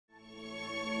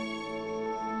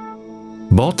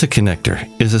Baltic Connector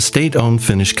is a state-owned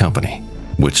Finnish company,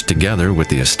 which together with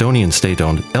the Estonian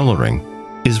state-owned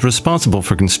Elering is responsible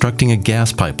for constructing a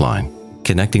gas pipeline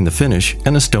connecting the Finnish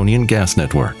and Estonian gas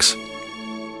networks.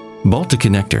 Baltic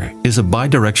Connector is a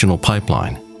bidirectional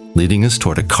pipeline leading us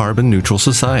toward a carbon-neutral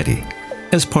society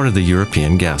as part of the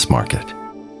European gas market.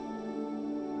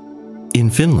 In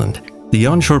Finland, the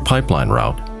onshore pipeline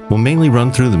route will mainly run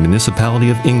through the municipality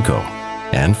of Inko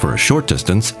and, for a short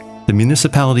distance, the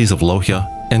municipalities of Lohja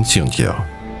and Siuntio.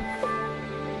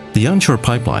 The onshore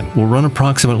pipeline will run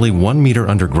approximately 1 meter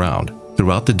underground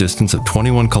throughout the distance of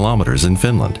 21 kilometers in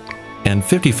Finland and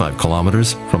 55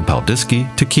 kilometers from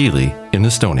Paldiski to Kili in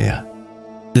Estonia.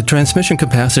 The transmission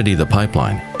capacity of the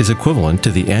pipeline is equivalent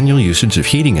to the annual usage of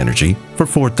heating energy for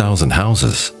 4,000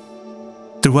 houses.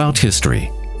 Throughout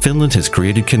history, Finland has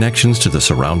created connections to the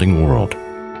surrounding world.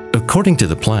 According to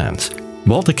the plans,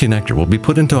 Baltic Connector will be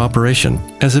put into operation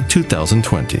as of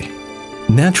 2020.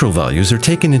 Natural values are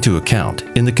taken into account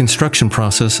in the construction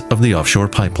process of the offshore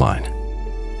pipeline.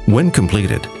 When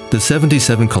completed, the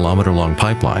 77-kilometer-long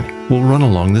pipeline will run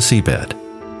along the seabed.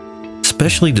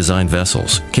 Specially designed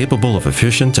vessels capable of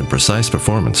efficient and precise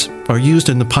performance are used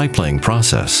in the pipe-laying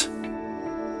process.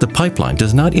 The pipeline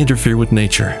does not interfere with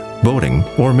nature, boating,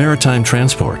 or maritime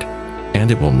transport, and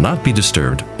it will not be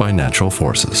disturbed by natural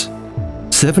forces.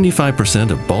 75%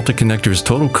 of Baltic Connector's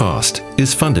total cost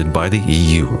is funded by the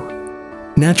EU.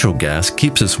 Natural gas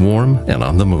keeps us warm and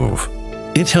on the move.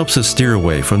 It helps us steer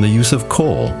away from the use of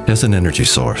coal as an energy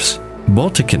source.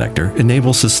 Baltic Connector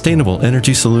enables sustainable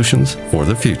energy solutions for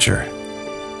the future.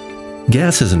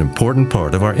 Gas is an important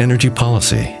part of our energy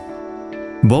policy.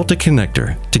 Baltic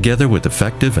Connector, together with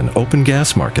effective and open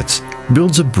gas markets,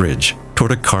 builds a bridge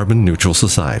toward a carbon-neutral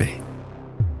society.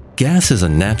 Gas is a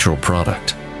natural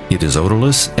product. It is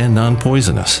odorless and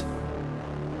non-poisonous.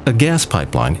 A gas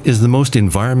pipeline is the most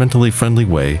environmentally friendly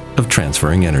way of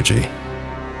transferring energy.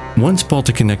 Once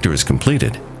Baltic Connector is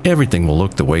completed, everything will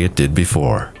look the way it did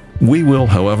before. We will,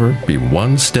 however, be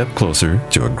one step closer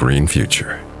to a green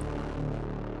future.